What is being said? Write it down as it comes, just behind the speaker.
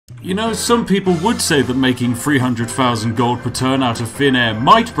You know, some people would say that making 300,000 gold per turn out of thin air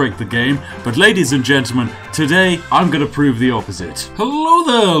might break the game, but ladies and gentlemen, today I'm gonna prove the opposite. Hello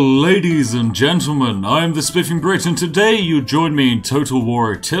there, ladies and gentlemen, I'm the Spiffing Brit, and today you join me in Total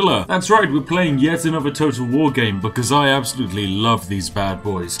War Attila. That's right, we're playing yet another Total War game because I absolutely love these bad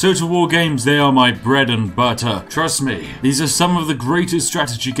boys. Total War games, they are my bread and butter. Trust me, these are some of the greatest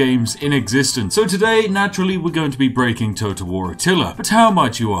strategy games in existence. So today, naturally, we're going to be breaking Total War Attila. But how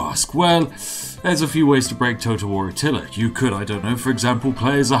might you ask? Well, there's a few ways to break Total War Attila. You could, I don't know, for example,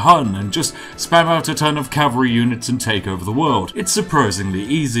 play as a Hun and just spam out a ton of cavalry units and take over the world. It's surprisingly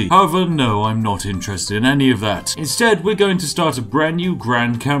easy. However, no, I'm not interested in any of that. Instead, we're going to start a brand new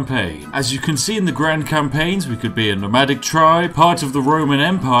grand campaign. As you can see in the grand campaigns, we could be a nomadic tribe, part of the Roman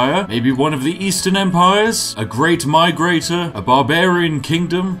Empire, maybe one of the Eastern Empires, a great migrator, a barbarian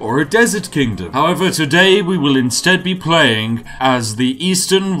kingdom, or a desert kingdom. However, today we will instead be playing as the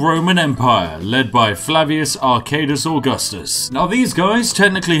Eastern Roman Empire, led by Flavius Arcadus Augustus. Now these guys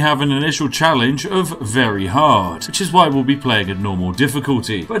technically have an initial challenge of very hard, which is why we'll be playing at normal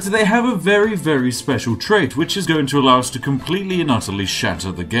difficulty. But they have a very special trait, which is going to allow us to completely and utterly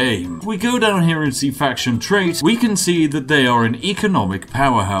shatter the game. If we go down here and see faction trait, we can see that they are an economic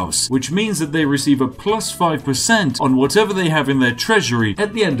powerhouse, which means that they receive a plus 5% on whatever they have in their treasury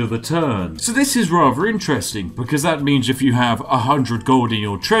at the end of the turn. So this is rather interesting, because that means if you have 100 gold in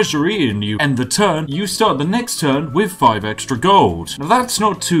your treasury and you end the turn, you start the next turn with 5 extra gold. Now that's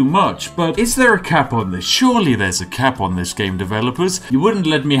not too much, but is there a cap on this? Surely there's a cap on this, game developers. You wouldn't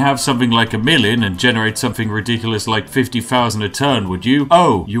let me have something like 1 million and generate something ridiculous like 50,000 a turn, would you?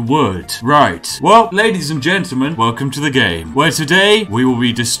 Oh, you would. Right. Well, ladies and gentlemen, welcome to the game, where today we will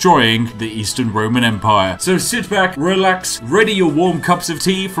be destroying the Eastern Roman Empire. So sit back, relax, ready your warm cups of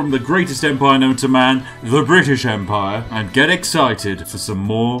tea from the greatest empire known to man, the British Empire, and get excited for some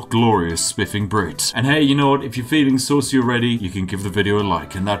more glorious Spiffing Brit. And hey, you know what? If you're feeling saucy already, you can give the video a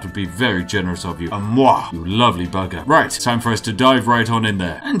like, and that would be very generous of you. And moi, you lovely bugger. Right, time for us to dive right on in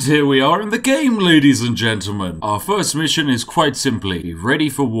there. And here we are in the game, ladies and gentlemen. Our first mission is quite simply, be ready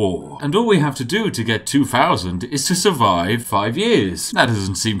for war. And all we have to do to get 2,000 is to survive 5 years. That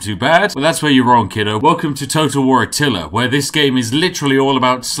doesn't seem too bad. Well, that's where you're wrong, kiddo. Welcome to Total War Attila, where this game is literally all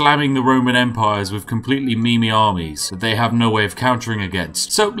about slamming the Roman empires with completely memey armies that they have no way of countering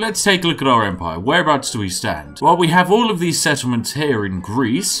against. So let's take a look at our empire. Whereabouts do we stand? Well, we have all of these settlements here in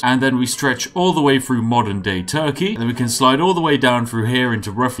Greece, and then we stretch all the way through modern day Turkey, and then we can slide all the way down through here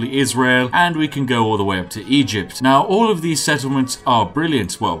into roughly Israel, and we can go all the way up to Egypt. Now, all of these settlements are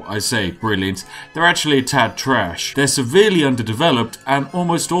brilliant. Well, I say brilliant. They're actually a tad trash. They're severely underdeveloped, and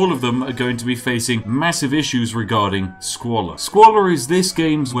almost all of them are going to be facing massive issues regarding squalor. Squalor is this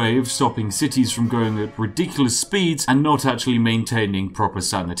game's way of stopping cities from going at ridiculous speeds and not actually maintaining proper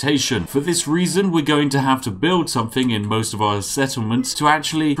sanitation. For this reason, we're going to have to build something in most of our settlements to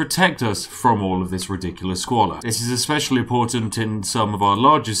actually protect us from all of this ridiculous squalor. This is especially important in some of our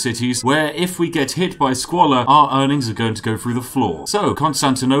larger cities, where if we get hit by squalor, our earnings are going to go through the floor. So,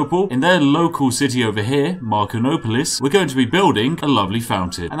 Constantinople, in their local city over here, Marconopolis, we're going to be building a lovely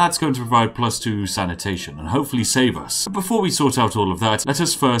fountain, and that's going to provide +2 sanitation and hopefully save us. But before we sort out all of that, let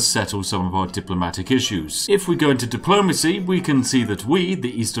us first settle some of our diplomatic issues. If we go into diplomacy, we can see that we,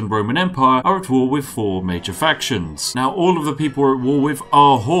 the Eastern Roman Empire, are at war with 4 major factions. Now, all of the people we're at war with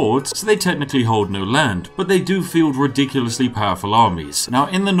are hordes, so they technically hold no land, but they do field ridiculously powerful armies. Now,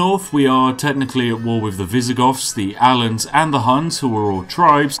 in the north, we are technically at war with the Visigoths, the Alans, and the Huns, who are all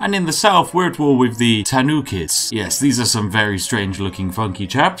tribes, and in the south, we're at war with the Tanukids. Yes, these are some very strange-looking funky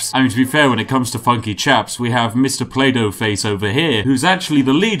chaps. I mean, to be fair, when it comes to funky chaps, we have Mr. Play-Doh Face over here, who's actually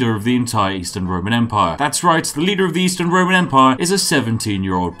the leader of the entire Eastern Roman Empire. That's right, the leader of the Eastern Roman Empire is a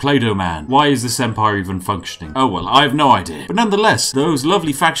 17-year-old Play-Doh man. Why is this empire even functioning? Oh well, I have no idea. But nonetheless, those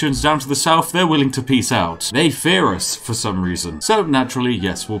lovely factions down to the south, they're willing to peace out. They fear us for some reason. So naturally,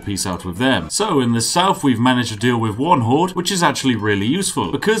 yes, we'll peace out with them. So in the south, we've managed to deal with one horde, which is actually really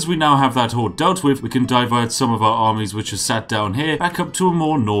useful. Because we now have that horde dealt with, we can divert some of our armies which are sat down here back up to a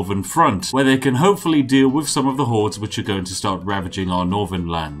more northern front, where they can hopefully deal with some of the hordes which are going to start ravaging our northern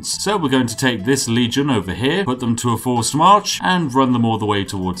lands. So we're going to take this legion over here, put them to a forced march, and run them all the way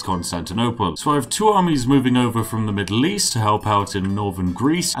towards Constantinople. Constantinople. So I have 2 armies moving over from the Middle East to help out in northern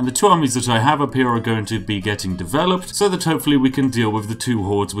Greece, and the 2 armies that I have up here are going to be getting developed so that hopefully we can deal with the 2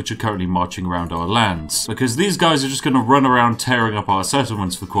 hordes which are currently marching around our lands. Because these guys are just going to run around tearing up our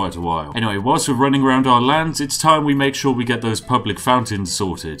settlements for quite a while. Anyway, whilst we're running around our lands, it's time we make sure we get those public fountains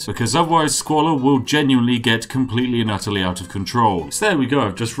sorted, because otherwise squalor will genuinely get completely and utterly out of control. So there we go,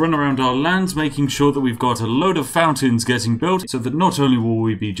 I've just run around our lands making sure that we've got a load of fountains getting built, so that not only will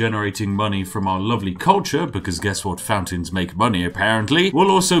we be generating money from our lovely culture, because guess what, fountains make money apparently, we'll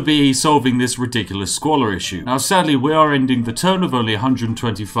also be solving this ridiculous squalor issue. Now sadly we are ending the turn with only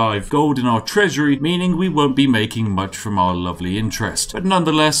 125 gold in our treasury, meaning we won't be making much from our lovely interest, but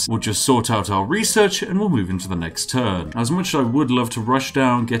nonetheless we'll just sort out our research and we'll move into the next turn. As much as I would love to rush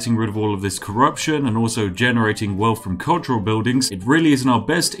down getting rid of all of this corruption and also generating wealth from cultural buildings, it really is in our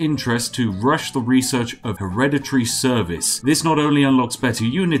best interest to rush the research of hereditary service. This not only unlocks better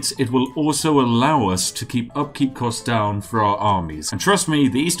units, it will also allow us to keep upkeep costs down for our armies. And trust me,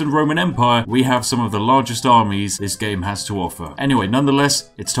 the Eastern Roman Empire, we have some of the largest armies this game has to offer. Anyway,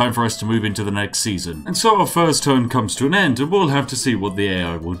 nonetheless, it's time for us to move into the next season. And so our first turn comes to an end, and we'll have to see what the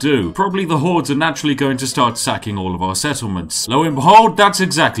AI will do. Probably the hordes are naturally going to start sacking all of our settlements. Lo and behold, that's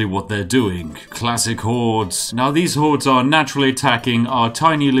exactly what they're doing. Classic hordes. Now these hordes are naturally attacking our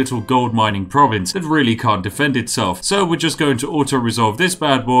tiny little gold mining province that really can't defend itself. So we're just going to auto-resolve this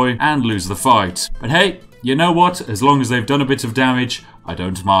bad boy and lose the fight. But hey, you know what? As long as they've done a bit of damage, I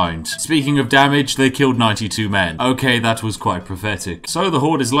don't mind. Speaking of damage, they killed 92 men. Okay, that was quite pathetic. So the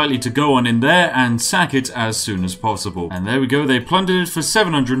horde is likely to go on in there and sack it as soon as possible. And there we go, they plundered it for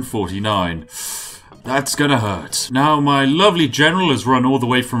 749. That's gonna hurt. Now, my lovely general has run all the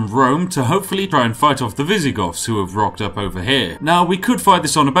way from Rome to hopefully try and fight off the Visigoths who have rocked up over here. Now, we could fight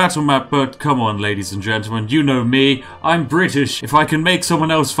this on a battle map, but come on, ladies and gentlemen, you know me. I'm British. If I can make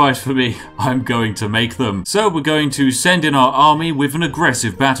someone else fight for me, I'm going to make them. So we're going to send in our army with an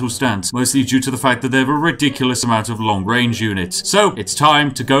aggressive battle stance, mostly due to the fact that they have a ridiculous amount of long-range units. So, it's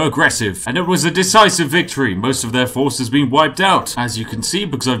time to go aggressive. And it was a decisive victory. Most of their force has been wiped out. As you can see,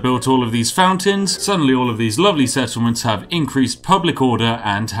 because I've built all of these fountains, suddenly all of these lovely settlements have increased public order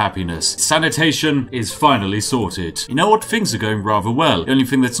and happiness. Sanitation is finally sorted. You know what? Things are going rather well. The only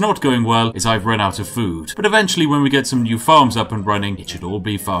thing that's not going well is I've run out of food. But eventually when we get some new farms up and running, it should all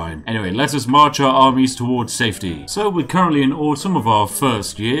be fine. Anyway, let us march our armies towards safety. So we're currently in autumn of our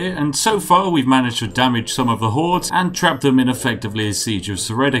first year, and so far we've managed to damage some of the hordes and trap them in effectively a siege of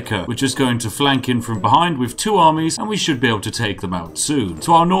Seredica. We're just going to flank in from behind with 2 armies, and we should be able to take them out soon.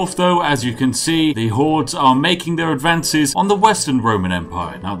 To our north though, as you can see, the hordes are making their advances on the Western Roman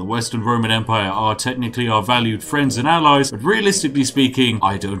Empire. Now, the Western Roman Empire are technically our valued friends and allies, but realistically speaking,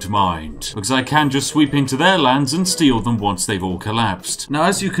 I don't mind, because I can just sweep into their lands and steal them once they've all collapsed. Now,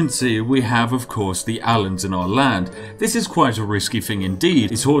 as you can see, we have, of course, the Alans in our land. This is quite a risky thing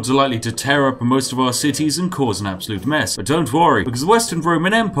indeed. These hordes are likely to tear up most of our cities and cause an absolute mess. But don't worry, because the Western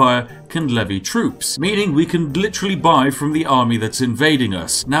Roman Empire can levy troops, meaning we can literally buy from the army that's invading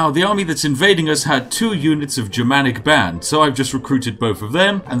us. Now, the army that's invading us had 2 units of Germanic band, so I've just recruited both of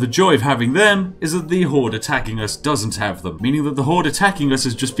them, and the joy of having them is that the horde attacking us doesn't have them, meaning that the horde attacking us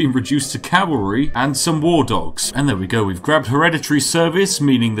has just been reduced to cavalry and some war dogs. And there we go, we've grabbed hereditary service,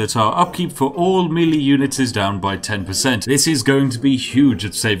 meaning that our upkeep for all melee units is down by 10%. This is going to be huge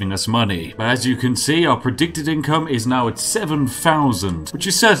at saving us money. But as you can see, our predicted income is now at 7,000, which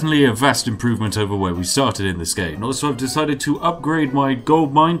is certainly a vast improvement over where we started in this game. And also I've decided to upgrade my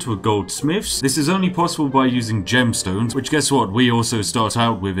gold mine to a goldsmith's. This is only possible by using gemstones, which guess what, we also start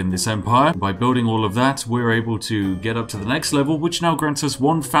out with in this empire. By building all of that, we're able to get up to the next level, which now grants us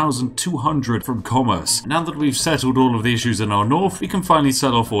 1,200 from commerce. Now that we've settled all of the issues in our north, we can finally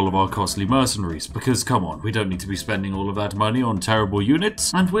sell off all of our costly mercenaries, because come on, we don't need to be spending all of that money on terrible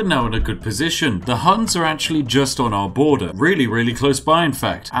units, and we're now in a good position. The Huns are actually just on our border, really close by in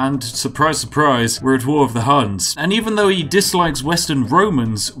fact, and surprise surprise, we're at war with the Huns. And even though he dislikes Western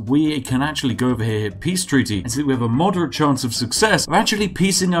Romans, we can actually go over here, peace treaty, and see that we have a moderate chance of success of actually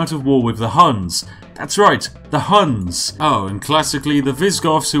piecing out of war with the Huns. That's right, the Huns. Oh, and classically, the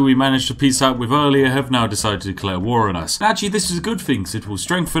Visigoths, who we managed to peace out with earlier, have now decided to declare war on us. Actually, this is a good thing, because it will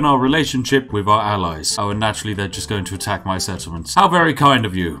strengthen our relationship with our allies. Oh, and naturally, they're just going to attack my settlements. How very kind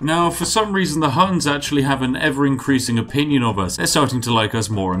of you. Now, for some reason, the Huns actually have an ever-increasing opinion of us. They're starting to like us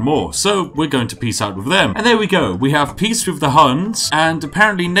more and more, so we're going to peace out with them. And there we go, we have peace with the Huns, and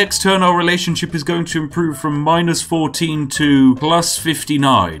apparently next turn our relationship is going to improve from -14 to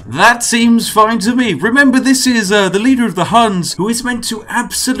 +59. That seems fine to me. hey, remember this is the leader of the Huns, who is meant to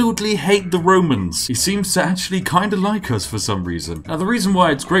absolutely hate the Romans. He seems to actually kind of like us for some reason. Now, the reason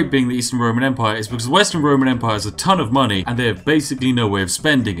why it's great being the Eastern Roman Empire is because the Western Roman Empire has a ton of money and they have basically no way of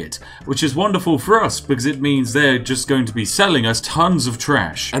spending it, which is wonderful for us because it means they're just going to be selling us tons of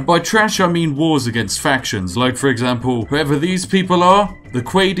trash. And by trash, I mean wars against factions, like for example, whoever these people are, the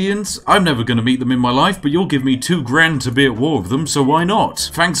Quadians. I'm never going to meet them in my life, but you'll give me $2,000 to be at war with them, so why not?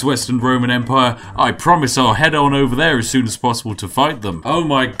 Thanks, Western Roman Empire. I promise I'll head on over there as soon as possible to fight them. Oh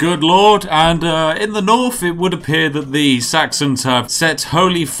my good lord, and in the north it would appear that the Saxons have set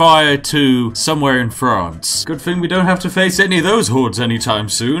holy fire to somewhere in France. Good thing we don't have to face any of those hordes anytime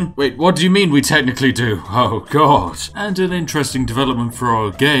soon. Wait, what do you mean we technically do? Oh god. And an interesting development for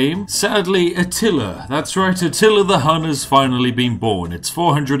our game. Sadly, Attila. That's right, Attila the Hun has finally been born. It's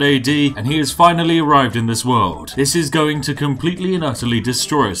 400 AD, and he has finally arrived in this world. This is going to completely and utterly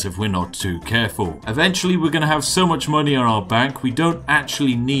destroy us if we're not too careful. Eventually, we're going to have so much money on our bank, we don't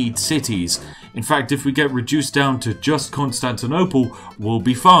actually need cities. In fact, if we get reduced down to just Constantinople, we'll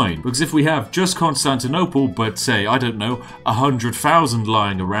be fine. Because if we have just Constantinople, but say, I don't know, 100,000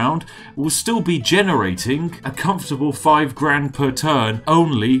 lying around, we'll still be generating a comfortable $5,000 per turn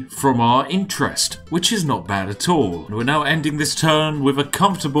only from our interest, which is not bad at all. And we're now ending this turn with a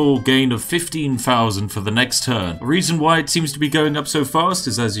comfortable gain of 15,000 for the next turn. The reason why it seems to be going up so fast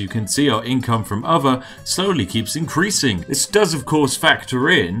is, as you can see, our income from other slowly keeps increasing. This does, of course, factor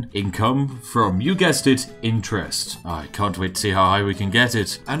in income from, you guessed it, interest. I can't wait to see how high we can get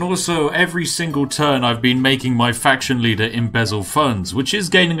it. And also, every single turn I've been making my faction leader embezzle funds, which is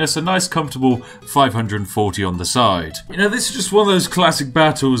gaining us a nice comfortable 540 on the side. You know, this is just one of those classic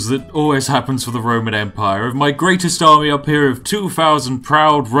battles that always happens for the Roman Empire, of my greatest army up here of 2,000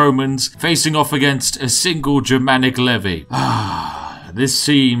 proud Romans facing off against a single Germanic levy. This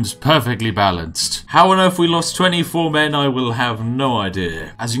seems perfectly balanced. How on earth we lost 24 men, I will have no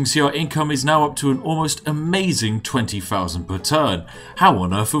idea. As you can see, our income is now up to an almost amazing 20,000 per turn. How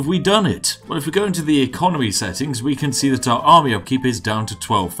on earth have we done it? Well, if we go into the economy settings, we can see that our army upkeep is down to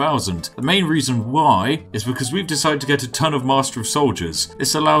 12,000. The main reason why is because we've decided to get a ton of Master of Soldiers.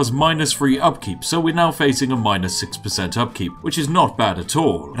 This allows -3 upkeep, so we're now facing a -6% upkeep, which is not bad at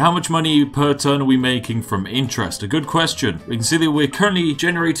all. And how much money per turn are we making from interest? A good question. We can see that we're currently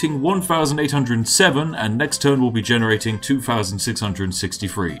generating 1,807, and next turn we'll be generating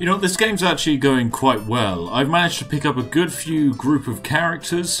 2,663. You know, this game's actually going quite well. I've managed to pick up a good few group of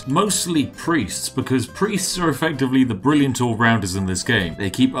characters, mostly priests, because priests are effectively the brilliant all-rounders in this game.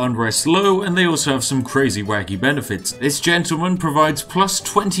 They keep unrest low, and they also have some crazy wacky benefits. This gentleman provides plus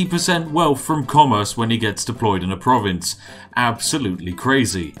 20% wealth from commerce when he gets deployed in a province. Absolutely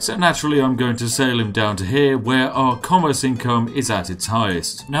crazy. So naturally I'm going to sail him down to here, where our commerce income is at its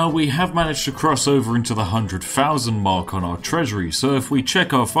highest. Now, we have managed to cross over into the 100,000 mark on our treasury, so if we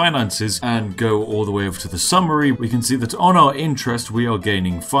check our finances and go all the way over to the summary, we can see that on our interest we are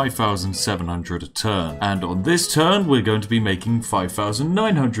gaining 5,700 a turn, and on this turn we're going to be making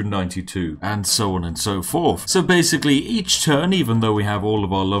 5,992, and so on and so forth. So basically each turn, even though we have all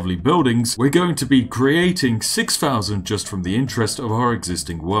of our lovely buildings, we're going to be creating 6,000 just from the interest of our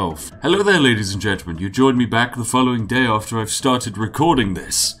existing wealth. Hello there, ladies and gentlemen. You joined me back the following day after I've started recording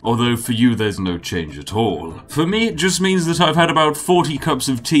this, although for you there's no change at all. For me, it just means that I've had about 40 cups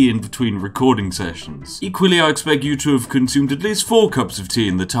of tea in between recording sessions. Equally, I expect you to have consumed at least 4 cups of tea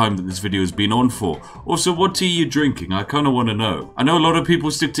in the time that this video has been on for. Also, what tea are you drinking? I kinda wanna know. I know a lot of people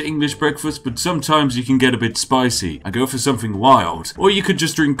stick to English breakfast, but sometimes you can get a bit spicy. I go for something wild. Or you could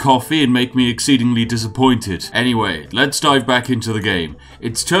just drink coffee and make me exceedingly disappointed. Anyway, let's dive back into the game.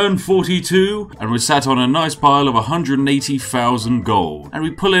 It's turn 42, and we're sat on a nice pile of 180,000 gold, and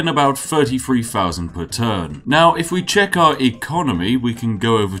we pull in about 33,000 per turn. Now, if we check our economy, we can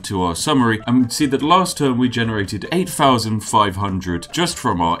go over to our summary and see that last turn we generated 8,500 just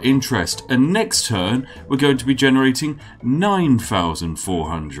from our interest, and next turn we're going to be generating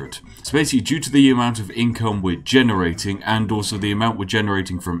 9,400. So basically, due to the amount of income we're generating and also the amount we're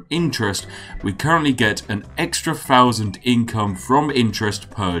generating from interest, we currently get an extra 1,000 income from interest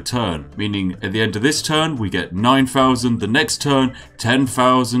per turn, meaning at the end of this turn we get 9,000, the next turn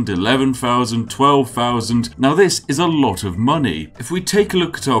 10,000, 11,000, 12,000. Now this is a lot of money. If we take a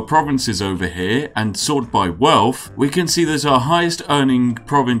look at our provinces over here and sort by wealth, we can see that our highest earning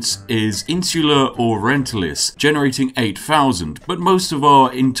province is Insula or Rentalis, generating 8,000, but most of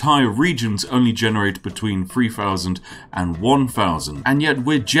our entire regions only generate between 3,000 and 1,000, and yet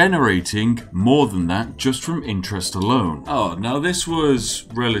we're generating more than that just from interest alone. Oh, now this was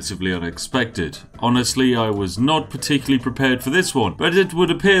relatively unexpected. Honestly, I was not particularly prepared for this one, but it would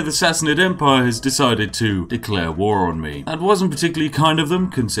appear the Sassanid Empire has decided to declare war on me. That wasn't particularly kind of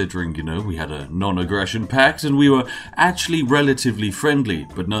them, considering, you know, we had a non-aggression pact and we were actually relatively friendly,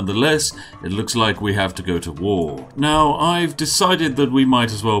 but nonetheless, it looks like we have to go to war. Now, I've decided that we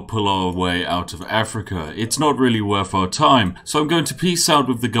might as well pull our way out of Africa. It's not really worth our time, so I'm going to peace out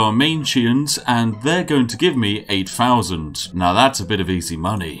with the Garmantians, and they're going to give me 8,000. Now that's a bit of easy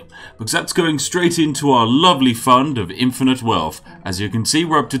money, because that's going straight into our lovely fund of infinite wealth. As you can see,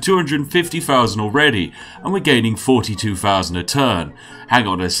 we're up to 250,000 already, and we're gaining 42,000 a turn. Hang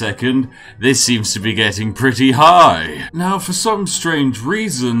on a second, this seems to be getting pretty high. Now, for some strange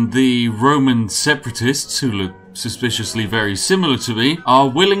reason, the Roman separatists, who look suspiciously very similar to me, are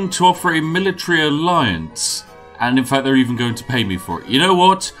willing to offer a military alliance. And in fact, they're even going to pay me for it. You know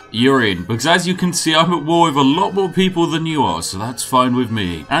what? You're in. Because as you can see, I'm at war with a lot more people than you are, so that's fine with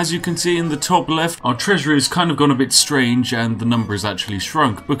me. As you can see in the top left, our treasury has kind of gone a bit strange and the number has actually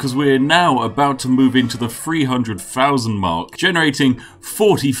shrunk, because we're now about to move into the 300,000 mark, generating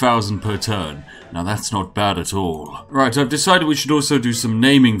 40,000 per turn. Now that's not bad at all. Right, I've decided we should also do some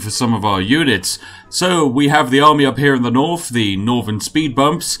naming for some of our units. So we have the army up here in the north, the Northern Speed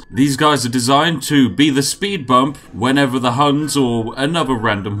Bumps. These guys are designed to be the speed bump whenever the Huns or another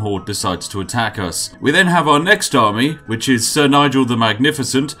random horde decides to attack us. We then have our next army, which is Sir Nigel the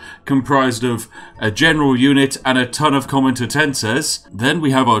Magnificent, comprised of a general unit and a ton of comitatenses. Then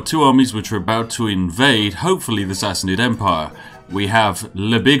we have our two armies which are about to invade, hopefully, the Sassanid Empire. We have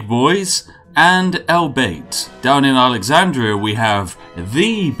Le Big Boys and El Bait. Down in Alexandria we have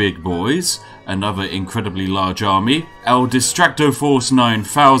the Big Boys, another incredibly large army, El Distracto Force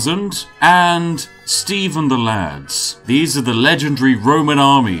 9000, and Steve and the Lads. These are the legendary Roman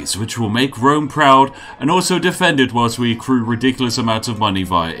armies which will make Rome proud and also defend it whilst we accrue ridiculous amounts of money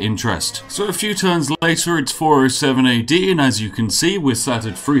via interest. So a few turns later it's 407 AD, and as you can see we're sat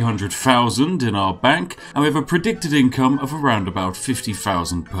at 300,000 in our bank and we have a predicted income of around about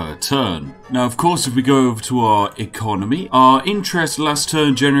 50,000 per turn. Now of course, if we go over to our economy, our interest last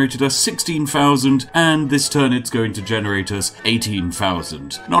turn generated us 16,000 and this turn it's going to generate us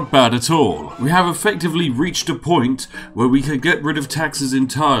 18,000. Not bad at all. We have effectively reached a point where we can get rid of taxes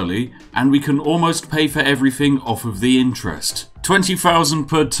entirely and we can almost pay for everything off of the interest. 20,000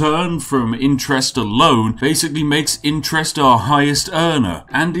 per turn from interest alone basically makes interest our highest earner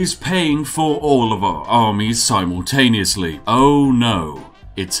and is paying for all of our armies simultaneously. Oh no,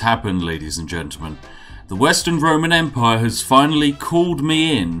 it's happened, ladies and gentlemen. The Western Roman Empire has finally called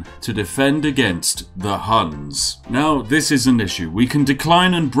me in to defend against the Huns. Now, this is an issue. We can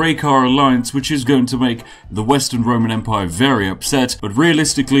decline and break our alliance, which is going to make the Western Roman Empire very upset, but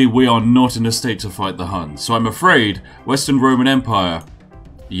realistically, we are not in a state to fight the Huns. So I'm afraid, Western Roman Empire,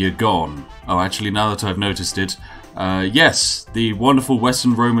 you're gone. Oh, actually, now that I've noticed it, yes, the wonderful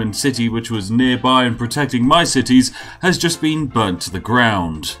Western Roman city which was nearby and protecting my cities has just been burnt to the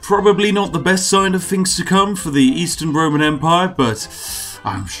ground. Probably not the best sign of things to come for the Eastern Roman Empire, but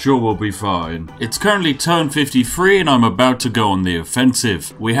I'm sure we'll be fine. It's currently turn 53 and I'm about to go on the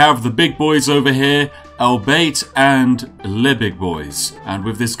offensive. We have the big boys over here, El Bait and Le Big Boys. And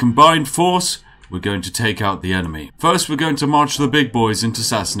with this combined force, we're going to take out the enemy. First, we're going to march the big boys into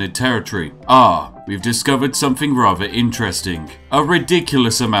Sassanid territory. We've discovered something rather interesting. A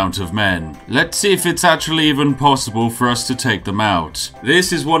ridiculous amount of men. Let's see if it's actually even possible for us to take them out.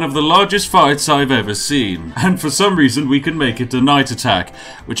 This is one of the largest fights I've ever seen. And for some reason, we can make it a night attack,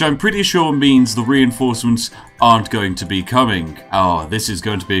 which I'm pretty sure means the reinforcements aren't going to be coming. This is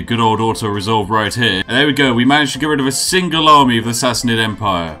going to be a good old auto-resolve right here. And there we go, we managed to get rid of a single army of the Sassanid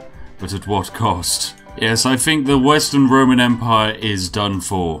Empire. But at what cost? Yes, I think the Western Roman Empire is done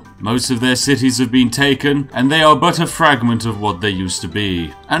for. Most of their cities have been taken, and they are but a fragment of what they used to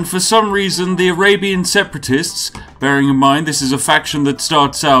be. And for some reason, the Arabian separatists, bearing in mind this is a faction that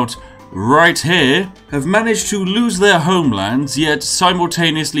starts out right here, have managed to lose their homelands, yet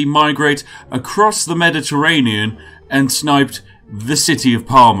simultaneously migrate across the Mediterranean and sniped the city of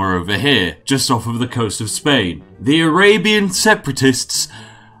Palma over here, just off of the coast of Spain. The Arabian separatists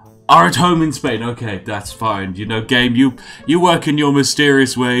are at home in Spain. Okay, that's fine. You know, game, you work in your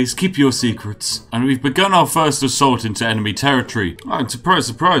mysterious ways, keep your secrets. And we've begun our first assault into enemy territory. And surprise,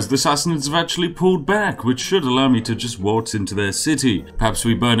 surprise, the Sassanids have actually pulled back, which should allow me to just waltz into their city. Perhaps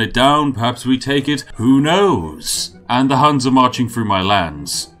we burn it down, perhaps we take it, who knows? And the Huns are marching through my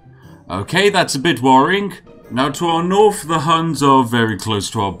lands. Okay, that's a bit worrying. Now to our north, the Huns are very close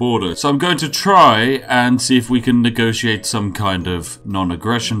to our border, so I'm going to try and see if we can negotiate some kind of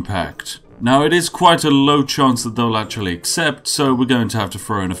non-aggression pact. Now, it is quite a low chance that they'll actually accept, so we're going to have to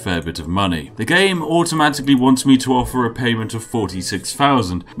throw in a fair bit of money. The game automatically wants me to offer a payment of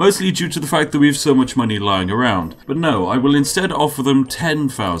 46,000, mostly due to the fact that we have so much money lying around. But no, I will instead offer them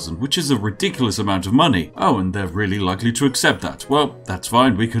 10,000, which is a ridiculous amount of money. Oh, and they're really likely to accept that. Well, that's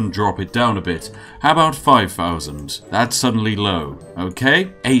fine, we can drop it down a bit. How about 5,000? That's suddenly low.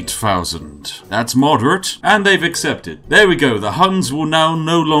 Okay, 8,000. That's moderate, and they've accepted. There we go, the Huns will now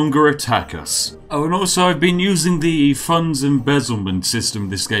no longer attack us. Oh, and also I've been using the funds embezzlement system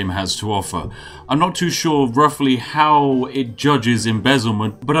this game has to offer. I'm not too sure roughly how it judges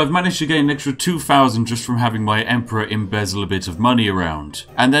embezzlement, but I've managed to gain an extra 2,000 just from having my emperor embezzle a bit of money around.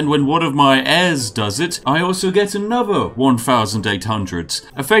 And then when one of my heirs does it, I also get another 1,800.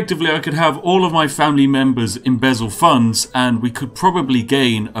 Effectively, I could have all of my family members embezzle funds, and we could probably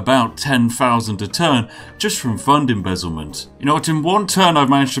gain about 10,000 a turn just from fund embezzlement. You know what, in one turn I've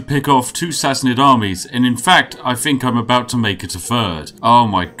managed to pick off 2 Sassanid armies, and in fact, I think I'm about to make it a third. Oh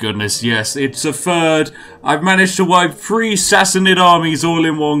my goodness, yes, it's a third. I've managed to wipe 3 Sassanid armies all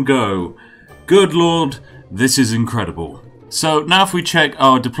in one go. Good lord, this is incredible. So now if we check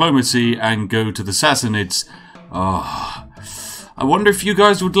our diplomacy and go to the Sassanids, I wonder if you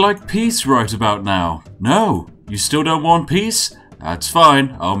guys would like peace right about now. No, you still don't want peace? That's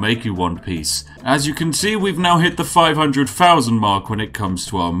fine, I'll make you one piece. As you can see, we've now hit the 500,000 mark when it comes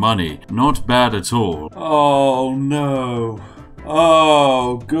to our money. Not bad at all. Oh no.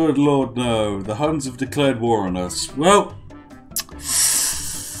 Oh, good lord no. The Huns have declared war on us. Well,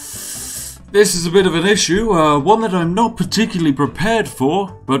 this is a bit of an issue, one that I'm not particularly prepared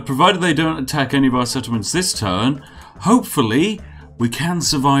for, but provided they don't attack any of our settlements this turn, hopefully we can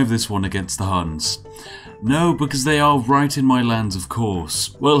survive this one against the Huns. No, because they are right in my lands, of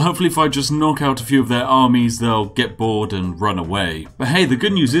course. Well, hopefully if I just knock out a few of their armies, they'll get bored and run away. But hey, the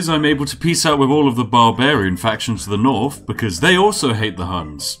good news is I'm able to peace out with all of the barbarian factions to the north, because they also hate the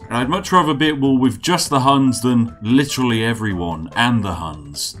Huns. And I'd much rather be at war with just the Huns than literally everyone and the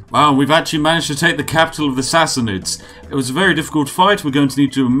Huns. Wow, we've actually managed to take the capital of the Sassanids. It was a very difficult fight. We're going to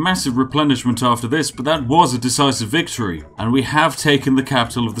need to do a massive replenishment after this, but that was a decisive victory. And we have taken the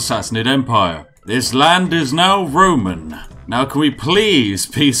capital of the Sassanid Empire. This land is now Roman. Now can we please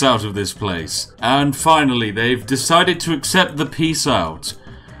peace out of this place? And finally, they've decided to accept the peace out.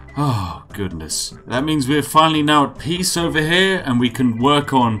 Oh, goodness. That means we're finally now at peace over here, and we can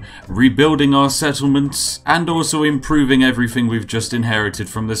work on rebuilding our settlements and also improving everything we've just inherited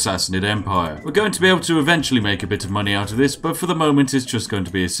from the Sassanid Empire. We're going to be able to eventually make a bit of money out of this, but for the moment it's just going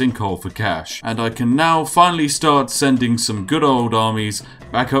to be a sinkhole for cash. And I can now finally start sending some good old armies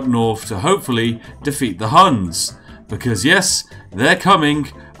back up north to hopefully defeat the Huns. Because yes, they're coming,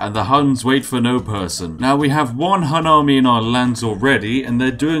 and the Huns wait for no person. Now we have one Hun army in our lands already, and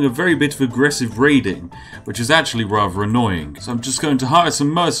they're doing a very bit of aggressive raiding, which is actually rather annoying. So I'm just going to hire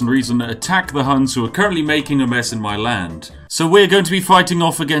some mercenaries and attack the Huns who are currently making a mess in my land. So we're going to be fighting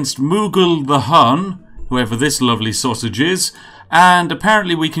off against Mughal the Hun, whoever this lovely sausage is, and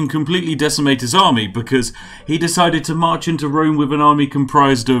apparently we can completely decimate his army because he decided to march into Rome with an army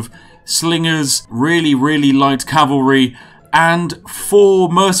comprised of slingers, really light cavalry, and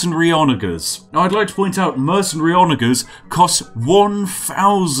 4 mercenary onagers. Now I'd like to point out mercenary onagers cost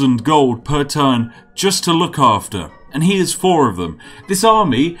 1,000 gold per turn just to look after. And he has 4 of them. This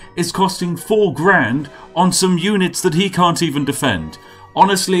army is costing 4 grand on some units that he can't even defend.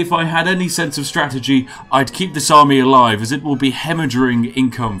 Honestly, if I had any sense of strategy, I'd keep this army alive, as it will be hemorrhaging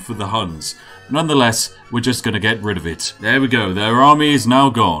income for the Huns. Nonetheless, we're just going to get rid of it. There we go, their army is now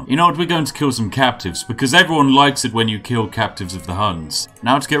gone. You know what, we're going to kill some captives, because everyone likes it when you kill captives of the Huns.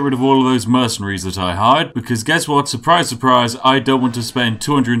 Now to get rid of all of those mercenaries that I hired, because guess what, surprise surprise, I don't want to spend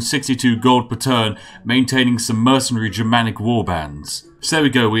 262 gold per turn maintaining some mercenary Germanic warbands. So there we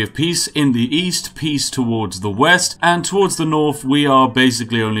go, we have peace in the east, peace towards the west, and towards the north we are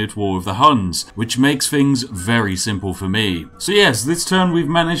basically only at war with the Huns, which makes things very simple for me. So yes, this turn we've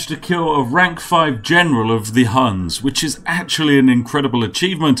managed to kill a rank 5 general of the Huns, which is actually an incredible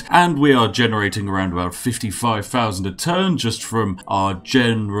achievement, and we are generating around about 55,000 a turn just from our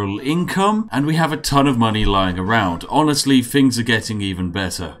general income, and we have a ton of money lying around. Honestly, things are getting even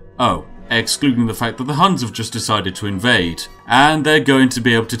better. Oh, excluding the fact that the Huns have just decided to invade, and they're going to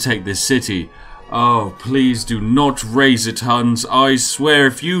be able to take this city. Oh, please do not raise it, Huns. I swear,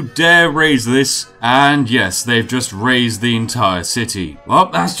 if you dare raise this. And yes, they've just raised the entire city. Well,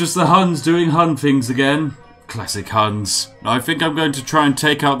 that's just the Huns doing Hun things again. classic Huns. I think I'm going to try and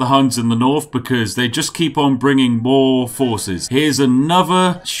take out the Huns in the north because they just keep on bringing more forces. Here's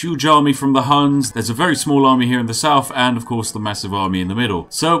another huge army from the Huns. There's a very small army here in the south and of course the massive army in the middle.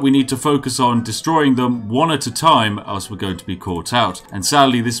 So we need to focus on destroying them one at a time, else we're going to be caught out. And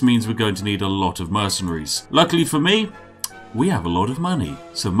sadly this means we're going to need a lot of mercenaries. Luckily for me, we have a lot of money.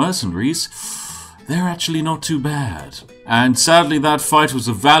 So mercenaries, they're actually not too bad. And sadly that fight was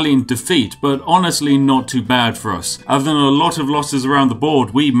a valiant defeat, but honestly not too bad for us. Other than a lot of losses around the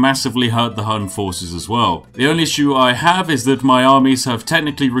board, we massively hurt the Hun forces as well. The only issue I have is that my armies have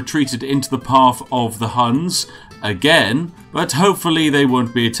technically retreated into the path of the Huns again, but hopefully they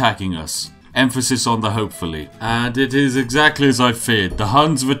won't be attacking us. Emphasis on the hopefully. And it is exactly as I feared. The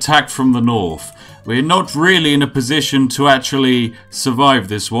Huns have attacked from the north. We're not really in a position to actually survive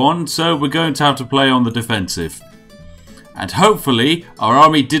this one, so we're going to have to play on the defensive. And hopefully, our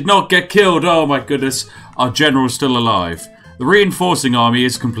army did not get killed. Oh my goodness, our general's still alive. The reinforcing army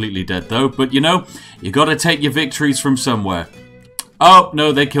is completely dead though, but you know, you gotta take your victories from somewhere. Oh,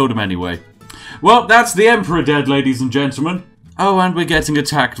 no, they killed him anyway. Well, that's the Emperor dead, ladies and gentlemen. Oh, and we're getting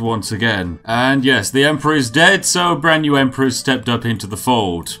attacked once again. And yes, the Emperor is dead, so a brand new Emperor has stepped up into the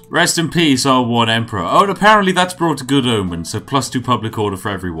fold. Rest in peace, our one Emperor. Oh, and apparently that's brought a good omen, so +2 public order for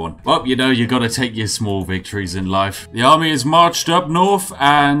everyone. Well, you know, you gotta take your small victories in life. The army is marched up north,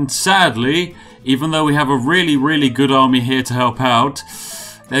 and sadly, even though we have a really good army here to help out,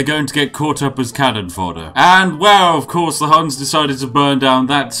 they're going to get caught up as cannon fodder. And, well, of course, the Huns decided to burn down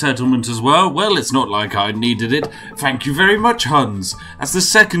that settlement as well. Well, it's not like I needed it. Thank you very much, Huns. That's the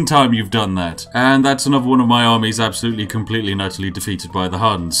second time you've done that. And that's another one of my armies absolutely, completely, and utterly defeated by the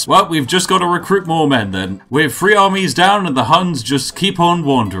Huns. Well, we've just got to recruit more men then. With 3 armies down and the Huns just keep on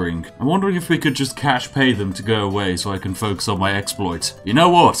wandering. I'm wondering if we could just cash pay them to go away so I can focus on my exploit. You know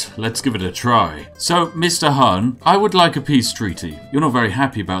what? Let's give it a try. So, Mr. Hun, I would like a peace treaty. You're not very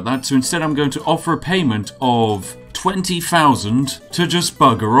happy about that, so instead I'm going to offer a payment of 20,000 to just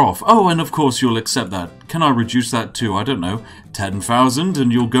bugger off. Oh, and of course you'll accept that. Can I reduce that to, I don't know, 10,000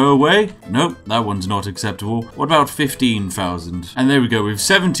 and you'll go away? Nope, that one's not acceptable. What about 15,000? And there we go, with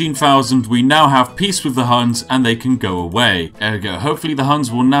 17,000 we now have peace with the Huns and they can go away. There we go, hopefully the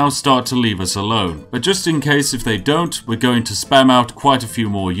Huns will now start to leave us alone. But just in case if they don't, we're going to spam out quite a few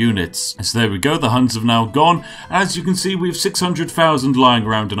more units. And so there we go, the Huns have now gone. And as you can see, we have 600,000 lying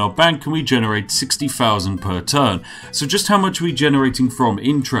around in our bank and we generate 60,000 per turn. So just how much are we generating from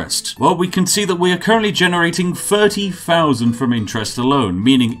interest? Well, we can see that we are currently generating 30,000 from interest alone,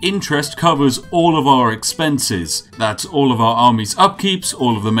 meaning interest covers all of our expenses. That's all of our army's upkeeps,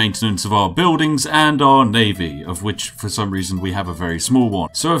 all of the maintenance of our buildings, and our navy, of which for some reason we have a very small one.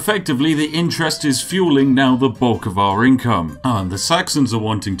 So effectively the interest is fueling now the bulk of our income. And the Saxons are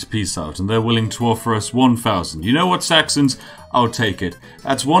wanting to peace out and they're willing to offer us 1,000. You know what, Saxons? I'll take it.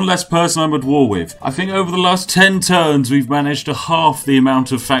 That's one less person I'm at war with. I think over the last 10 turns we've managed to halve the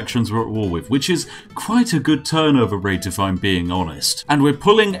amount of factions we're at war with, which is quite a good turnover rate if I'm being honest. And we're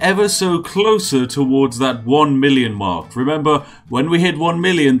pulling ever so closer towards that 1 million mark. Remember, when we hit 1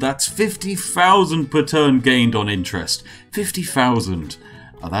 million, that's 50,000 per turn gained on interest. 50,000.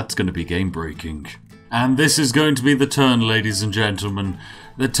 Oh, that's going to be game breaking. And this is going to be the turn, ladies and gentlemen.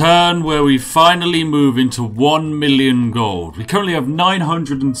 The turn where we finally move into 1 million gold. We currently have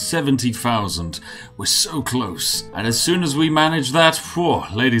 970,000. We're so close. And as soon as we manage that, whew,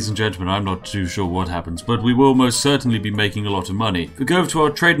 ladies and gentlemen, I'm not too sure what happens, but we will most certainly be making a lot of money. If we go over to our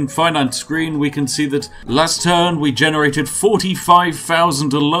trade and finance screen, we can see that last turn we generated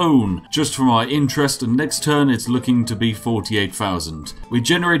 45,000 alone just from our interest, and next turn it's looking to be 48,000. We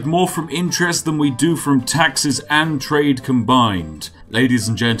generate more from interest than we do from taxes and trade combined. Ladies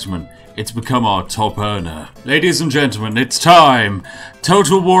and gentlemen, it's become our top earner. Ladies and gentlemen, it's time!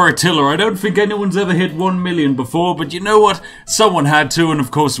 Total War Attila. I don't think anyone's ever hit 1 million before, but you know what? Someone had to, and of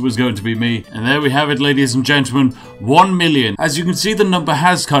course it was going to be me. And there we have it, ladies and gentlemen, 1 million. As you can see, the number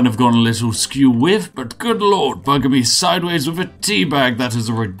has kind of gone a little skew with, but good lord, bugger me sideways with a teabag. That is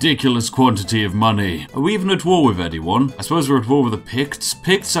a ridiculous quantity of money. Are we even at war with anyone? I suppose we're at war with the Picts.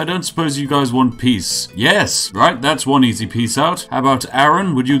 Picts, I don't suppose you guys want peace. Yes, right, that's one easy peace out. How about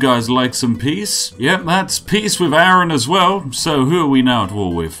Aaron? Would you guys like some peace? Yep, that's peace with Aaron as well. So who are we now at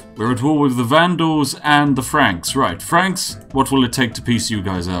war with? We're at war with the Vandals and the Franks. Right, Franks, what will it take to peace you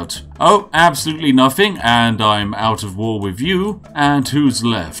guys out? Oh, absolutely nothing, and I'm out of war with you. And who's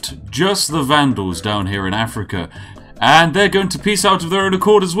left? Just the Vandals down here in Africa. And they're going to peace out of their own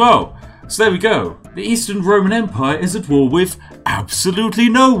accord as well. So there we go. The Eastern Roman Empire is at war with absolutely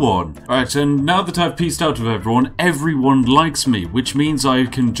no one. Alright, and now that I've pieced out of everyone likes me, which means I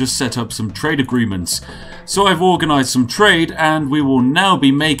can just set up some trade agreements. So I've organised some trade, and we will now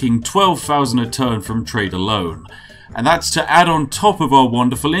be making 12,000 a turn from trade alone. And that's to add on top of our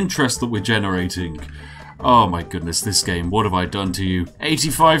wonderful interest that we're generating. Oh my goodness, this game, what have I done to you?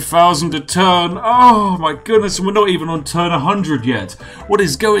 85,000 a turn. Oh my goodness, we're not even on turn 100 yet. What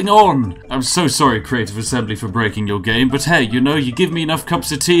is going on? I'm so sorry, Creative Assembly, for breaking your game, but hey, you know, you give me enough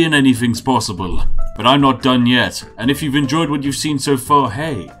cups of tea and anything's possible. But I'm not done yet, and if you've enjoyed what you've seen so far,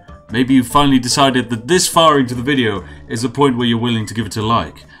 hey, maybe you've finally decided that this far into the video is a point where you're willing to give it a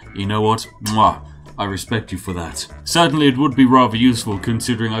like. You know what? Mwah. I respect you for that. Certainly it would be rather useful,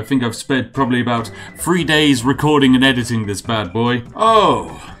 considering I think I've spent probably about 3 days recording and editing this bad boy.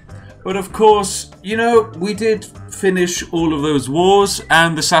 Oh, but of course, you know, we did finish all of those wars,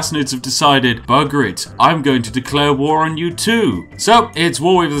 and the Sassanids have decided, bugger it, I'm going to declare war on you too. So, it's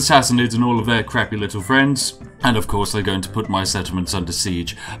war with the Sassanids and all of their crappy little friends. And of course they're going to put my settlements under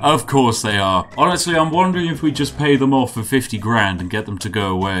siege. Of course they are. Honestly, I'm wondering if we just pay them off for 50 grand and get them to go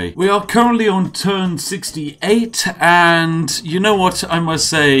away. We are currently on turn 68, and you know what? I must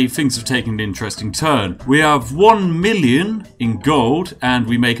say, things have taken an interesting turn. We have 1 million in gold, and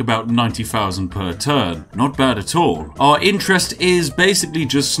we make about 90,000 per turn. Not bad at all. Our interest is basically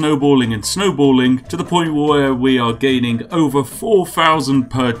just snowballing and snowballing to the point where we are gaining over 4,000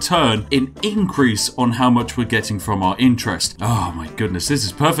 per turn in increase on how much we're getting from our interest. Oh my goodness, this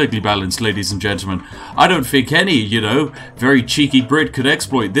is perfectly balanced, ladies and gentlemen. I don't think any, you know, very cheeky Brit could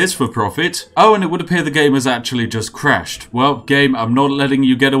exploit this for profit. Oh, and it would appear the game has actually just crashed. Well, game, I'm not letting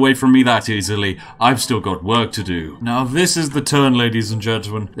you get away from me that easily. I've still got work to do. Now, this is the turn, ladies and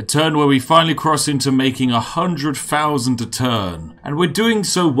gentlemen. The turn where we finally cross into making 100,000 a turn. And we're doing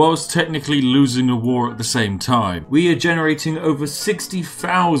so whilst technically losing a war at the same time. We are generating over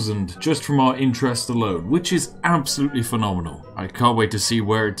 60,000 just from our interest alone, which is absolutely phenomenal. I can't wait to see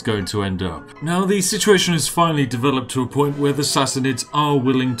where it's going to end up. Now, the situation has finally developed to a point where the Sassanids are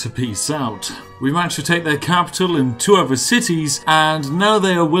willing to peace out. We managed to take their capital and 2 other cities, and now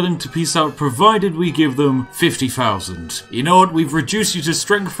they are willing to peace out provided we give them 50,000. You know what? We've reduced you to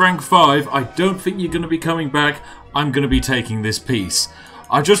strength rank 5. I don't think you're going to be coming back. I'm going to be taking this peace.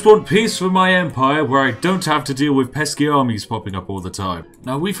 I just want peace for my empire where I don't have to deal with pesky armies popping up all the time.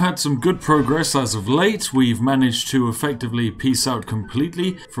 Now, we've had some good progress as of late. We've managed to effectively peace out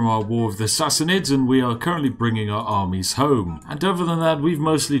completely from our war with the Sassanids, and we are currently bringing our armies home. And other than that, we've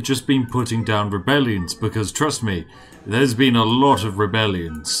mostly just been putting down rebellions, because trust me, there's been a lot of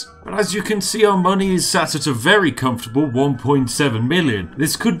rebellions. But as you can see, our money is sat at a very comfortable 1.7 million.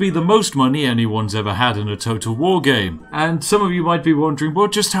 This could be the most money anyone's ever had in a Total War game. And some of you might be wondering, well,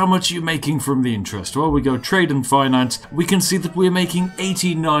 just how much are you making from the interest? Well, we go trade and finance. We can see that we're making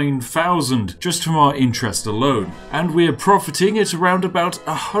 89,000 just from our interest alone. And we are profiting at around about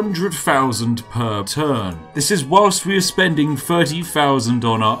 100,000 per turn. This is whilst we are spending 30,000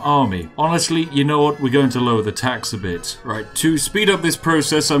 on our army. Honestly, you know what? We're going to lower the tax a bit. Right, to speed up this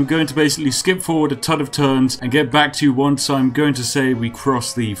process, I'm going to basically skip forward a ton of turns and get back to you once I'm going to say we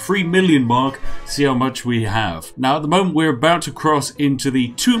cross the 3 million mark, see how much we have. Now, at the moment, we're about to cross into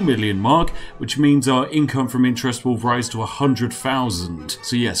the 2 million mark, which means our income from interest will rise to 100,000.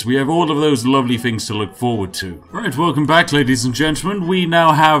 So yes, we have all of those lovely things to look forward to. Right, welcome back, ladies and gentlemen. We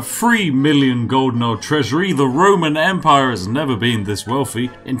now have 3 million gold in our treasury. The Roman Empire has never been this wealthy.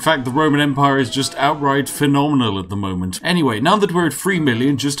 In fact, the Roman Empire is just outright phenomenal at the moment. Anyway, now that we're at 3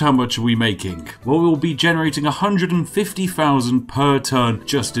 million, just how much are we making? Well, we'll be generating 150,000 per turn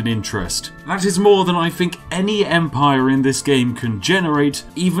just in interest. That is more than I think any empire in this game can generate,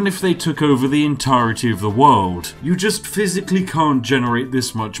 even if they took over the entirety of the world. You just physically can't generate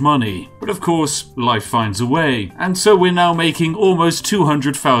this much money. But of course, life finds a way. And so we're now making almost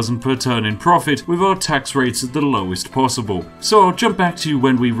 200,000 per turn in profit with our tax rates at the lowest possible. So I'll jump back to you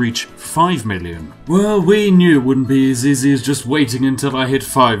when we reach 5 million. Well, we knew it wouldn't be as easy as just waiting until I hit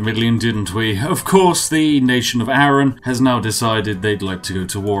 5 million, didn't we? Of course, the nation of Aaron has now decided they'd like to go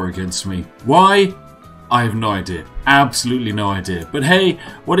to war against me. Why? I have no idea. Absolutely no idea. But hey,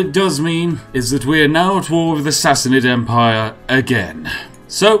 what it does mean is that we are now at war with the Sassanid Empire again.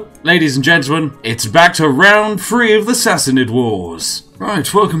 So, ladies and gentlemen, it's back to round 3 of the Sassanid Wars.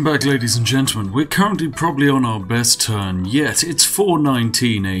 Right, welcome back ladies and gentlemen. We're currently probably on our best turn yet. It's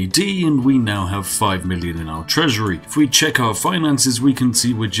 419 AD and we now have 5 million in our treasury. If we check our finances, we can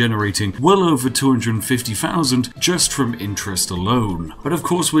see we're generating well over 250,000 just from interest alone. But of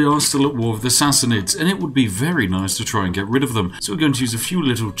course we are still at war with the Sassanids and it would be very nice to try and get rid of them. So we're going to use a few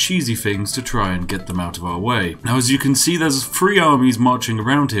little cheesy things to try and get them out of our way. Now as you can see there's 3 armies marching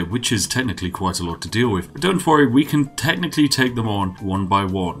around here, which is technically quite a lot to deal with. But don't worry, we can technically take them on one by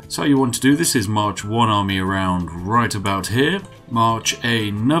one. So how you want to do this is march one army around right about here, march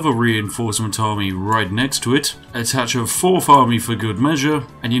another reinforcement army right next to it, attach a 4th army for good measure,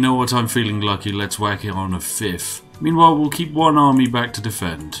 and you know what, I'm feeling lucky, let's whack it on a 5th. Meanwhile, we'll keep one army back to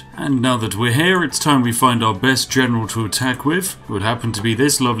defend. And now that we're here, it's time we find our best general to attack with, who would happen to be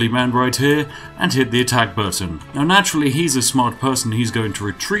this lovely man right here, and hit the attack button. Now naturally, he's a smart person, he's going to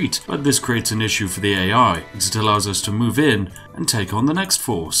retreat, but this creates an issue for the AI, as it allows us to move in and take on the next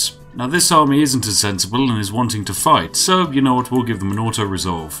force. Now this army isn't as sensible and is wanting to fight, so you know what, we'll give them an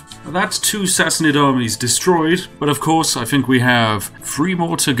auto-resolve. Now that's 2 Sassanid armies destroyed, but of course I think we have 3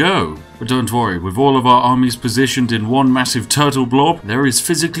 more to go. But don't worry, with all of our armies positioned in one massive turtle blob, there is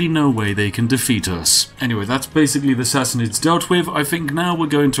physically no way they can defeat us. Anyway, that's basically the Sassanids dealt with. I think now we're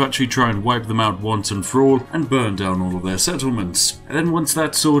going to actually try and wipe them out once and for all and burn down all of their settlements. And then once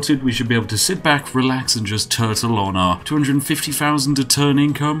that's sorted, we should be able to sit back, relax and just turtle on our 250,000 a turn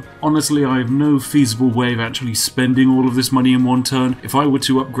income. Honestly, I have no feasible way of actually spending all of this money in one turn. If I were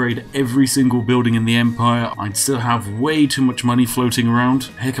to upgrade every single building in the Empire, I'd still have way too much money floating around.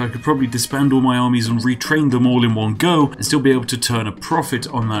 Heck, I could probably disband all my armies and retrain them all in one go and still be able to turn a profit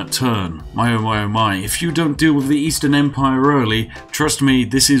on that turn. My oh my, if you don't deal with the Eastern Empire early, trust me,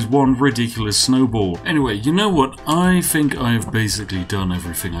 this is one ridiculous snowball. Anyway, you know what? I think I've basically done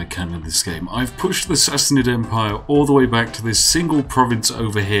everything I can in this game. I've pushed the Sassanid Empire all the way back to this single province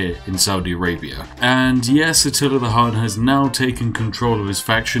over here in Saudi Arabia. And yes, Attila the Hun has now taken control of his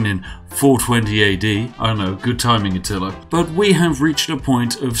faction in 420 AD. I know, good timing Attila. But we have reached a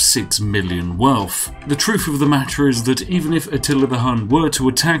point of 6 million wealth. The truth of the matter is that even if Attila the Hun were to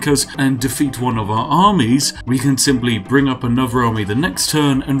attack us and defeat one of our armies, we can simply bring up another army the next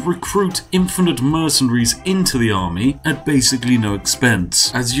turn and recruit infinite mercenaries into the army at basically no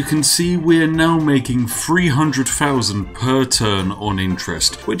expense. As you can see, we are now making 300,000 per turn on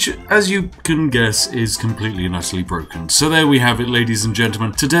interest, which as you can guess is completely and utterly broken. So there we have it ladies and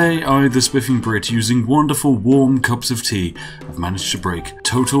gentlemen. Today I, the Spiffing Brit, using wonderful warm cups of tea, have managed to break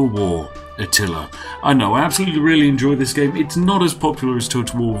Total War Attila. I know, I absolutely really enjoy this game. It's not as popular as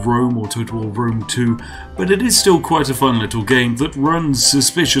Total War Rome or Total War Rome 2, but it is still quite a fun little game that runs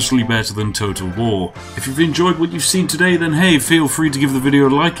suspiciously better than Total War. If you've enjoyed what you've seen today, then hey, feel free to give the video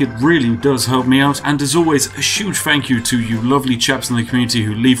a like, it really does help me out. And as always, a huge thank you to you lovely chaps in the community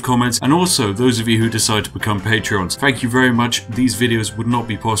who leave comments, and also those of you who decide to become Patreons. Thank you very much. These videos would not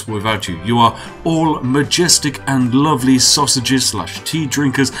be possible without you. You are all majestic and lovely sausages slash tea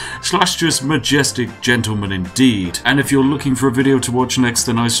drinkers slash just majestic gentlemen indeed. And if you're looking for a video to watch next,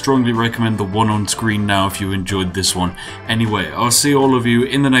 then I strongly recommend the one on screen now if you enjoyed this one. Anyway, I'll see all of you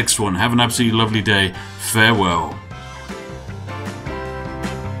in the next one. Have an absolutely lovely day. Farewell.